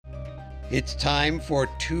It's time for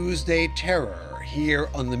Tuesday Terror here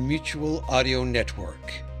on the Mutual Audio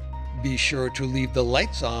Network. Be sure to leave the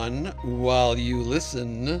lights on while you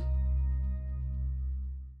listen.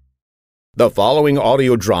 The following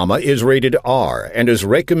audio drama is rated R and is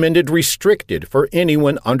recommended restricted for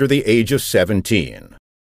anyone under the age of 17.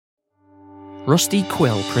 Rusty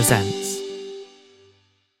Quill presents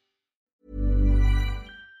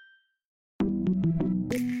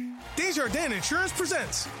Desjardins Insurance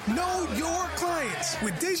presents Know Your Clients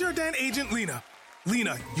with Desjardins agent Lena.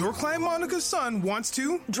 Lena, your client Monica's son wants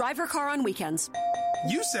to drive her car on weekends.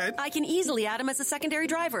 You said I can easily add him as a secondary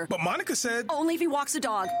driver. But Monica said only if he walks a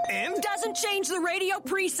dog. And? Doesn't change the radio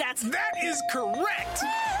presets. That is correct.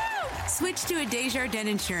 Switch to a Desjardins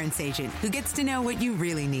Insurance agent who gets to know what you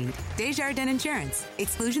really need. Desjardins Insurance.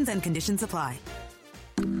 Exclusions and conditions apply.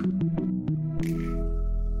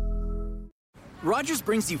 Rogers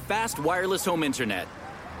brings you fast wireless home internet.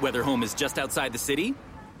 Whether home is just outside the city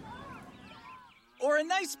or a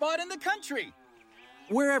nice spot in the country.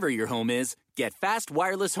 Wherever your home is, get fast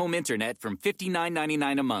wireless home internet from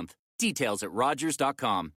 $59.99 a month. Details at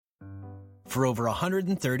Rogers.com. For over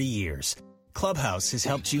 130 years, Clubhouse has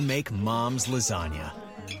helped you make mom's lasagna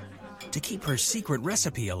to keep her secret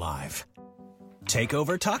recipe alive. Take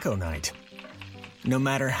over taco night, no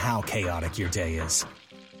matter how chaotic your day is.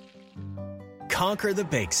 Conquer the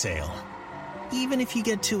bake sale, even if you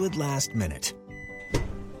get to it last minute.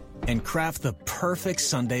 And craft the perfect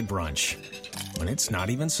Sunday brunch when it's not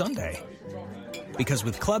even Sunday. Because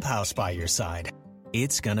with Clubhouse by your side,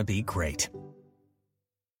 it's gonna be great.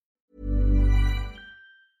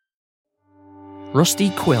 Rusty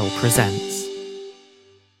Quill presents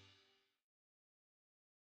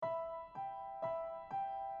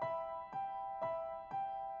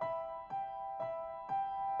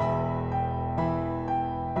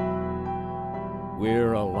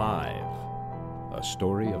We're Alive, a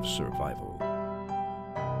story of survival.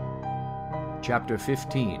 Chapter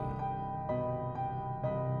 15,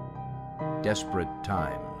 Desperate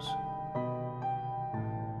Times.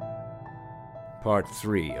 Part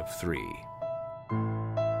 3 of 3.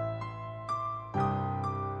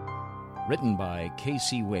 Written by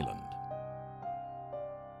K.C. Wayland.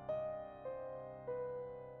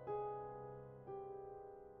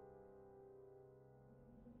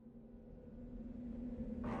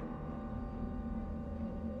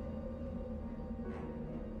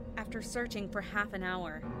 After searching for half an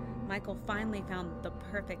hour, Michael finally found the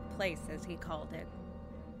perfect place, as he called it.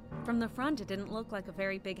 From the front, it didn't look like a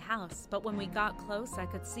very big house, but when we got close, I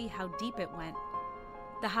could see how deep it went.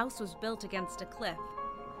 The house was built against a cliff.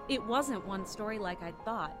 It wasn't one story like I'd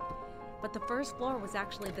thought, but the first floor was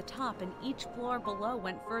actually the top, and each floor below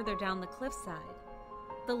went further down the cliffside.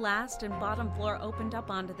 The last and bottom floor opened up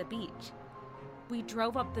onto the beach. We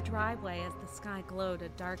drove up the driveway as the sky glowed a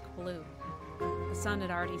dark blue. The sun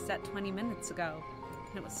had already set 20 minutes ago,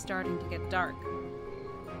 and it was starting to get dark.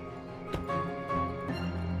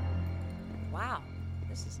 Wow,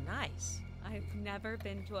 this is nice. I've never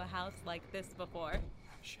been to a house like this before.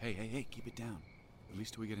 Shh, hey, keep it down. At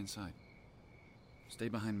least till we get inside. Stay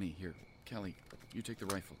behind me. Here, Kelly, you take the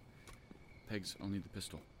rifle. Pegs, I'll need the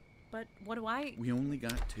pistol. But what do I... We only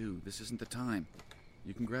got 2. This isn't the time.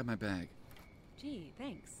 You can grab my bag. Gee,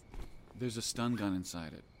 thanks. There's a stun gun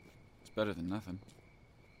inside it. It's better than nothing.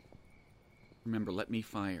 Remember, let me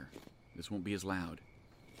fire. This won't be as loud.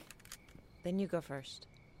 Then you go first.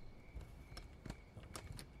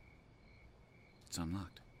 It's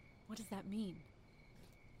unlocked. What does that mean?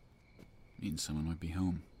 Means someone might be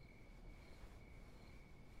home.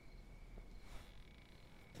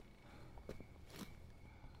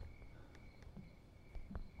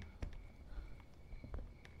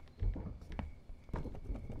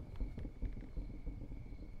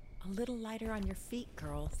 A little lighter on your feet,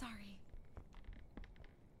 girl. Sorry.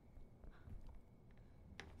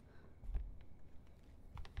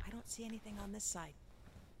 I don't see anything on this side.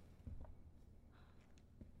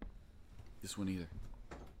 This one either.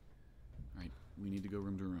 All right, we need to go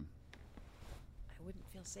room to room. I wouldn't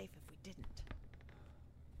feel safe if we didn't.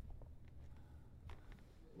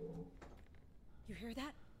 You hear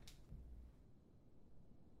that?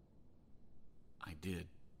 I did,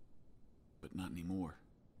 but not anymore.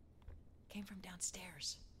 Came from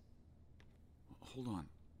downstairs. Hold on.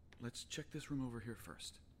 Let's check this room over here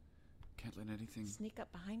first. Can't let anything... Sneak up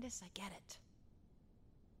behind us? I get it.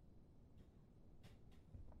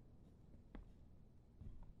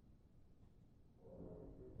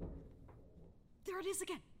 There it is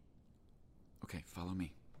again. Okay, follow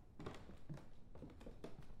me.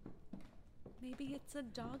 Maybe it's a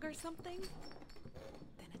dog or something?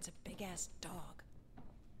 Then it's a big-ass dog.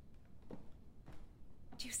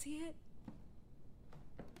 Do you see it?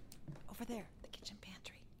 Over there, the kitchen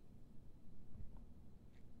pantry.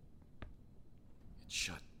 It's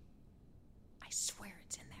shut. I swear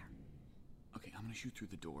it's in there. Okay, I'm gonna shoot through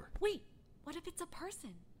the door. Wait, what if it's a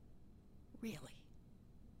person? Really?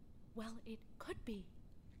 Well, it could be.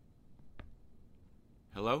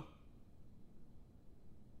 Hello?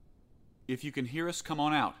 If you can hear us, come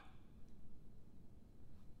on out.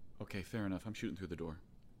 Okay, fair enough. I'm shooting through the door.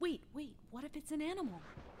 Wait, what if it's an animal?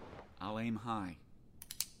 I'll aim high.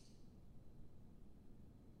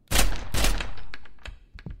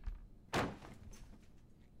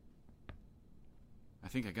 I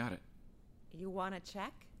think I got it. You want to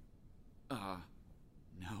check?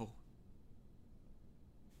 No.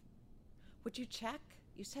 Would you check?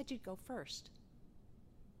 You said you'd go first.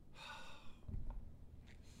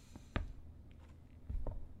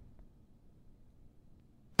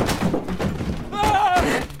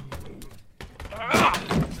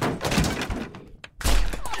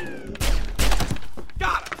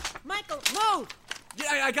 Got him! Michael, move!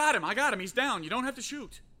 Yeah, I got him. He's down. You don't have to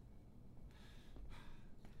shoot.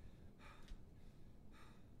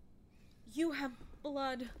 You have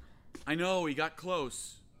blood. I know, he got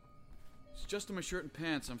close. It's just in my shirt and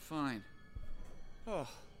pants. I'm fine. Oh.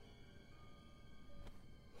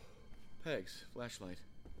 Pegs, flashlight.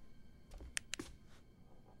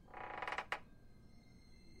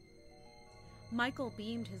 Michael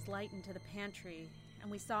beamed his light into the pantry, and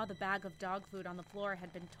we saw the bag of dog food on the floor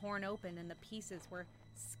had been torn open and the pieces were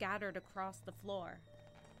scattered across the floor.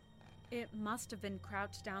 It must have been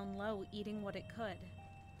crouched down low, eating what it could.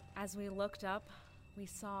 As we looked up, we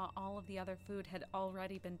saw all of the other food had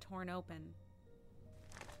already been torn open.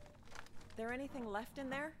 There anything left in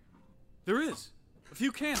there? There is. A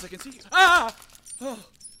few cans, I can see. Ah! Oh.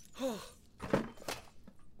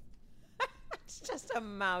 It's just a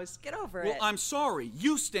mouse. Get over it. Well, I'm sorry.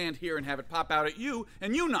 You stand here and have it pop out at you,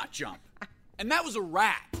 and you not jump. And that was a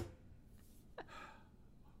rat.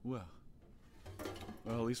 Well,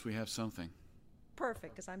 at least we have something.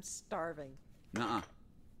 Perfect, because I'm starving. Nuh-uh.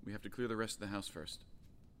 We have to clear the rest of the house first.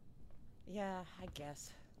 Yeah, I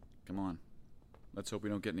guess. Come on. Let's hope we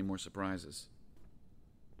don't get any more surprises.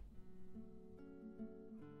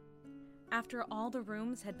 After all the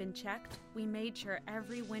rooms had been checked, we made sure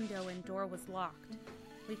every window and door was locked.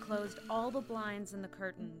 We closed all the blinds and the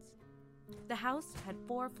curtains. The house had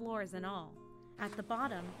 4 floors in all. At the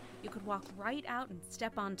bottom, you could walk right out and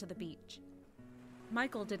step onto the beach.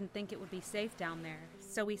 Michael didn't think it would be safe down there,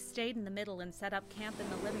 so we stayed in the middle and set up camp in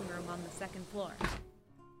the living room on the 2nd floor.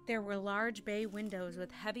 There were large bay windows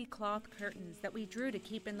with heavy cloth curtains that we drew to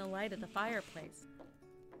keep in the light of the fireplace.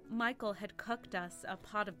 Michael had cooked us a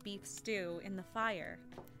pot of beef stew in the fire.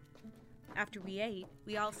 After we ate,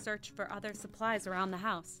 we all searched for other supplies around the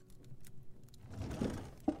house.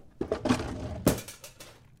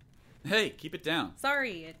 Hey, keep it down.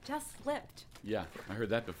 Sorry, it just slipped. Yeah, I heard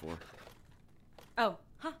that before. Oh,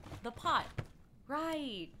 the pot.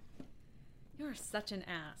 Right. You're such an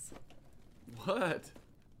ass. What?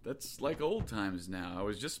 That's like old times now. I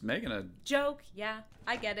was just making a... Joke, yeah,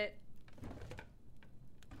 I get it.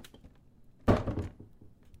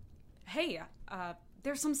 Hey,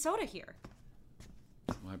 there's some soda here.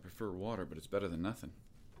 Well, I prefer water, but it's better than nothing.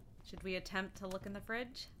 Should we attempt to look in the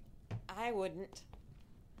fridge? I wouldn't.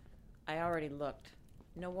 I already looked.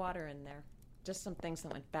 No water in there. Just some things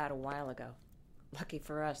that went bad a while ago. Lucky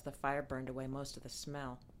for us, the fire burned away most of the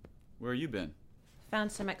smell. Where you been?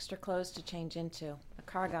 Found some extra clothes to change into. The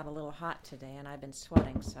car got a little hot today, and I've been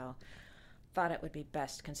sweating, so thought it would be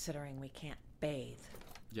best considering we can't bathe.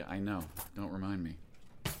 Yeah, I know. Don't remind me.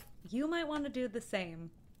 You might want to do the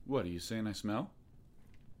same. What, are you saying I smell?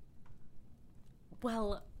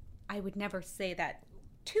 Well, I would never say that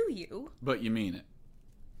to you. But you mean it.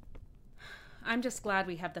 I'm just glad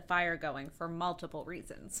we have the fire going for multiple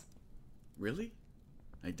reasons. Really?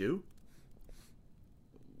 I do?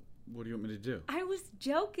 What do you want me to do? I was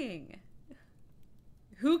joking.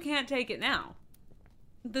 Who can't take it now?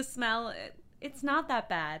 The smell, it's not that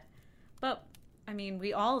bad. But, I mean,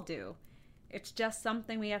 we all do. It's just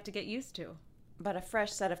something we have to get used to. But a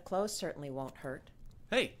fresh set of clothes certainly won't hurt.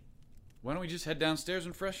 Hey, why don't we just head downstairs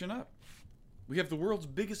and freshen up? We have the world's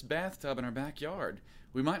biggest bathtub in our backyard.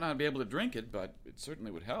 We might not be able to drink it, but it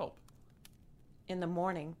certainly would help. In the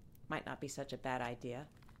morning, might not be such a bad idea.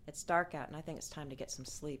 It's dark out, and I think it's time to get some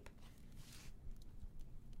sleep.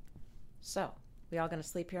 So, we all gonna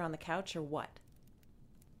sleep here on the couch, or what?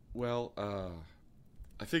 Well,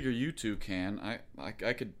 I figure you two can.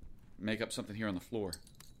 I could make up something here on the floor.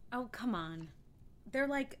 Oh, come on. There are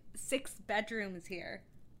like 6 bedrooms here.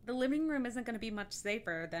 The living room isn't going to be much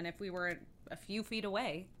safer than if we were a few feet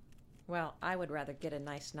away. Well, I would rather get a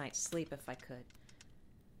nice night's sleep if I could.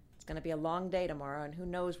 It's going to be a long day tomorrow, and who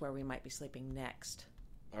knows where we might be sleeping next.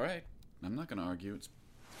 All right. I'm not going to argue. It's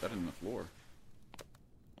better than the floor.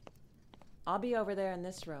 I'll be over there in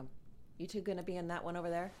this room. You two going to be in that one over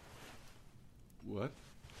there? What?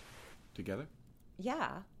 Together? Yeah.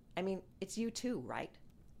 I mean, it's you two, right?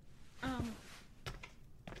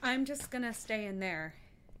 I'm just going to stay in there.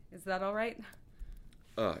 Is that all right?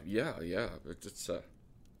 Yeah. It's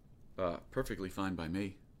perfectly fine by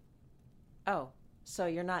me. Oh, so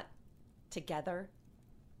you're not together?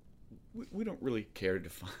 We don't really care to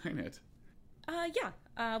define it.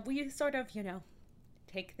 Yeah. We sort of,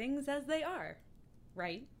 take things as they are,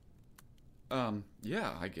 right?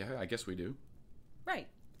 Yeah, I guess we do. Right.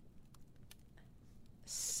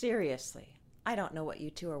 Seriously, I don't know what you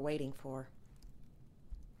two are waiting for.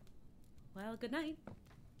 Well, good night.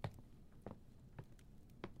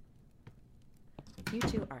 You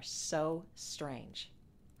two are so strange.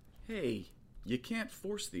 Hey, you can't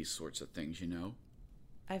force these sorts of things, you know.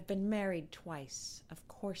 I've been married twice. Of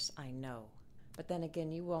course I know. But then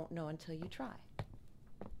again, you won't know until you try.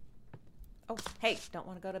 Oh, hey, don't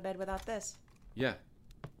want to go to bed without this. Yeah.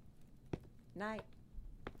 Night.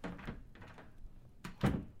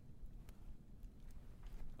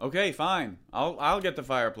 Okay, fine. I'll get the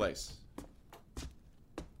fireplace.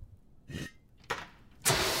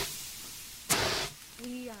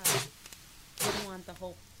 We wouldn't want the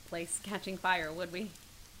whole place catching fire, would we?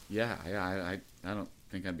 Yeah, I don't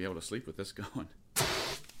think I'd be able to sleep with this going.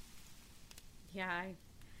 Yeah,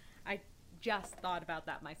 I just thought about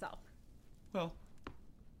that myself. Well,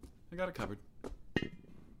 I got it covered.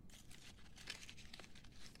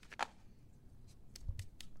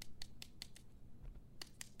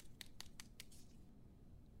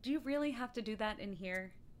 Do you really have to do that in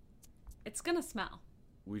here? It's gonna smell.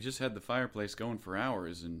 We just had the fireplace going for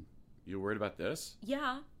hours, and you're worried about this?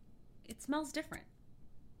 Yeah, it smells different.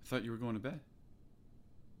 I thought you were going to bed.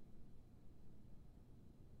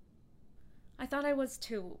 I thought I was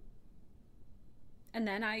too. And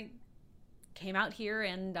then I came out here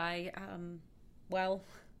and well...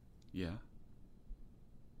 Yeah?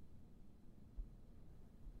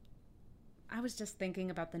 I was just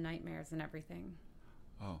thinking about the nightmares and everything.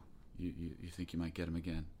 Oh, you think you might get him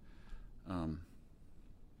again?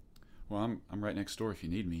 Well, I'm right next door if you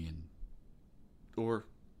need me, and... Or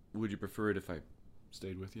would you prefer it if I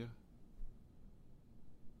stayed with you?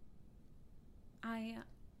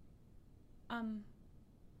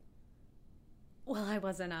 Well, I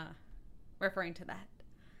wasn't, referring to that.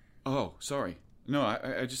 Oh, sorry. No,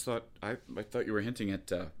 I just thought... I thought you were hinting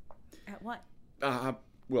at, At what?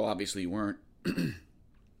 Well, obviously you weren't.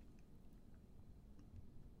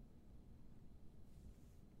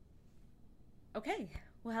 Okay,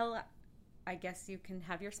 well, I guess you can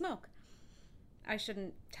have your smoke. I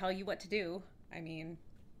shouldn't tell you what to do. I mean,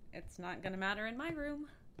 it's not gonna matter in my room.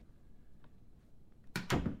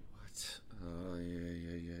 What?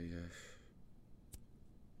 Yeah.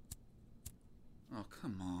 Oh,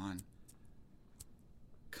 come on.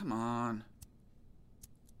 Come on.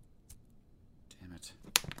 Damn it.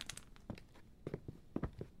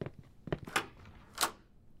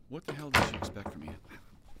 What the hell does she expect from me?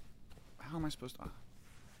 How am I supposed to...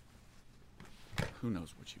 Who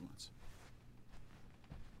knows what she wants?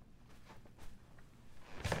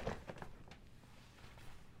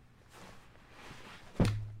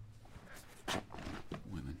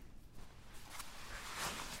 Women.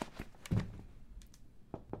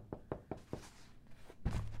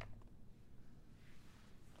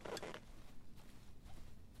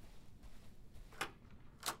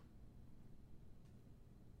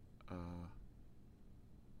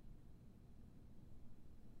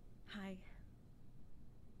 Hi.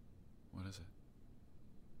 What is it?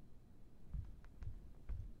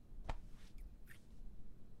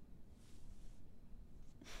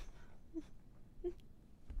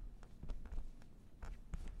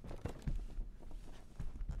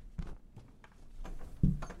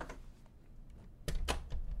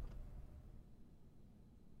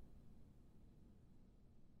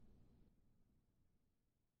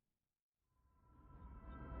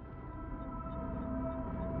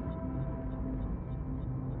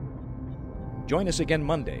 Join us again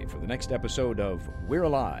Monday for the next episode of We're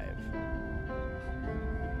Alive.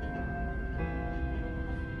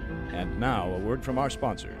 And now, a word from our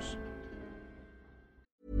sponsors.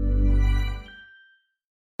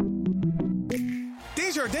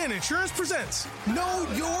 Desjardins Insurance presents Know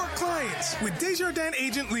Your Clients with Desjardins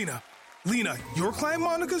agent Lena. Lena, your client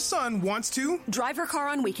Monica's son wants to drive her car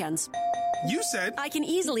on weekends. You said... I can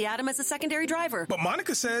easily add him as a secondary driver. But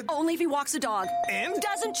Monica said... Only if he walks the dog. And?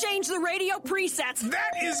 Doesn't change the radio presets.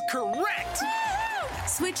 That is correct!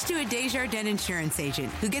 Switch to a Desjardins insurance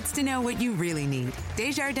agent who gets to know what you really need.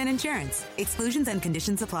 Desjardins Insurance. Exclusions and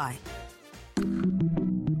conditions apply.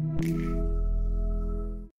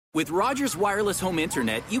 With Rogers Wireless Home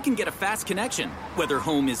Internet, you can get a fast connection, whether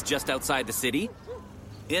home is just outside the city,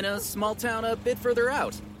 in a small town a bit further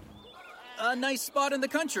out, a nice spot in the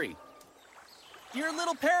country, your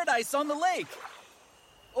little paradise on the lake,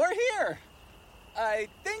 or here. I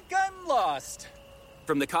think I'm lost.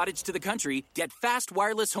 From the cottage to the country, get fast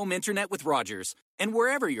wireless home internet with Rogers. And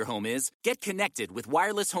wherever your home is, get connected with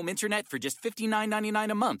wireless home internet for just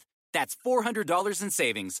 $59.99 a month. That's $400 in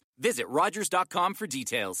savings. Visit Rogers.com for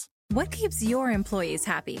details. What keeps your employees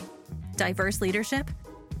happy? Diverse leadership?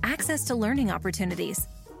 Access to learning opportunities?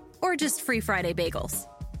 Or just free Friday bagels?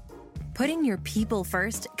 Putting your people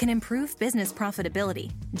first can improve business profitability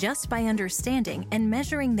just by understanding and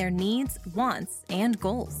measuring their needs, wants, and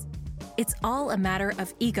goals. It's all a matter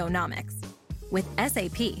of economics. With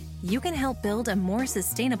SAP, you can help build a more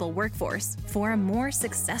sustainable workforce for a more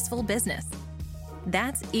successful business.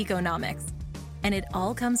 That's economics. And it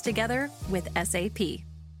all comes together with SAP.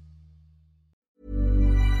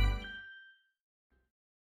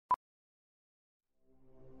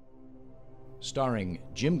 Starring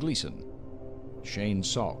Jim Gleason, Shane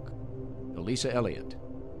Salk, Elisa Elliott,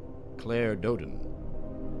 Claire Doden,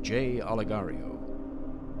 Jay Oligario,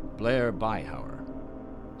 Blair Byhauer,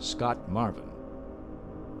 Scott Marvin,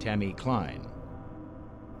 Tammy Klein,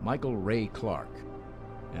 Michael Ray Clark,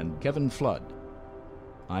 and Kevin Flood.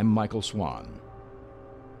 I'm Michael Swan.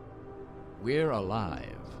 We're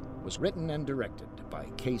Alive was written and directed by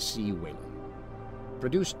K.C. Wayland.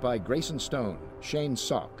 Produced by Grayson Stone, Shane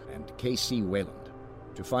Salk, and K.C. Wayland.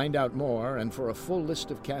 To find out more and for a full list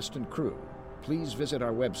of cast and crew, please visit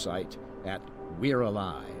our website at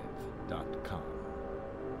we'realive.com.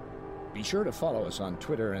 Be sure to follow us on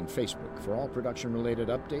Twitter and Facebook for all production-related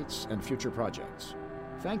updates and future projects.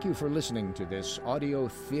 Thank you for listening to this audio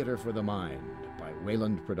theater for the mind by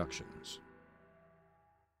Wayland Productions.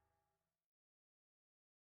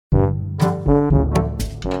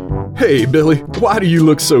 Hey, Billy, why do you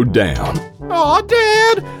look so down? Aw,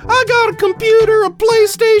 Dad, I got a computer, a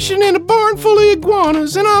PlayStation, and a barn full of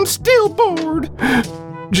iguanas, and I'm still bored.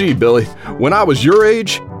 Gee, Billy, when I was your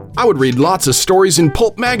age, I would read lots of stories in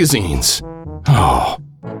pulp magazines. Oh,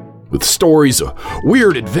 with stories of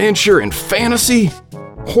weird adventure and fantasy,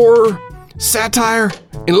 horror, satire,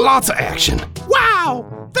 and lots of action.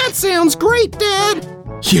 Wow, that sounds great, Dad.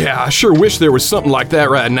 Yeah, I sure wish there was something like that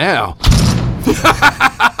right now.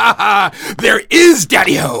 There is,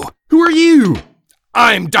 Daddy-O! Who are you?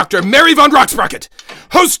 I'm Dr. Mary Von Rocksprocket,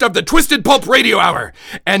 host of the Twisted Pulp Radio Hour.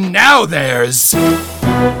 And now there's...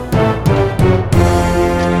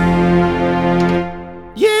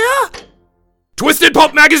 Yeah? Twisted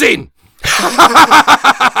Pulp Magazine!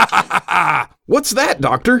 What's that,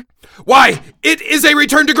 Doctor? Why, it is a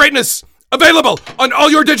return to greatness! Available on all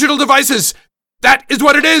your digital devices! That is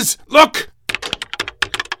what it is! Look!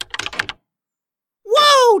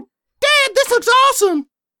 Whoa! Dad, this looks awesome!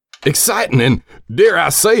 Exciting and, dare I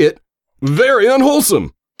say it, very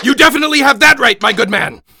unwholesome. You definitely have that right, my good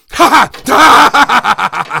man. Ha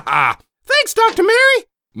ha! Thanks, Dr. Mary.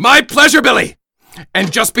 My pleasure, Billy.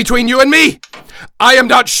 And just between you and me, I am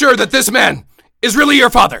not sure that this man is really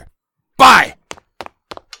your father. Bye.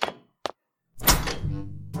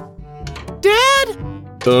 Dad?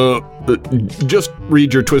 Just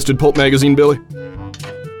read your Twisted Pulp magazine, Billy.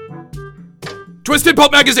 Twisted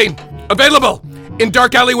Pulp magazine, available in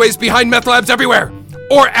dark alleyways behind meth labs everywhere,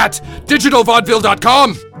 or at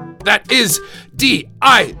digitalvaudeville.com. That is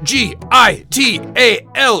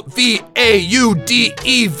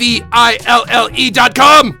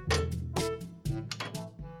DIGITALVAUDEVILLE.com.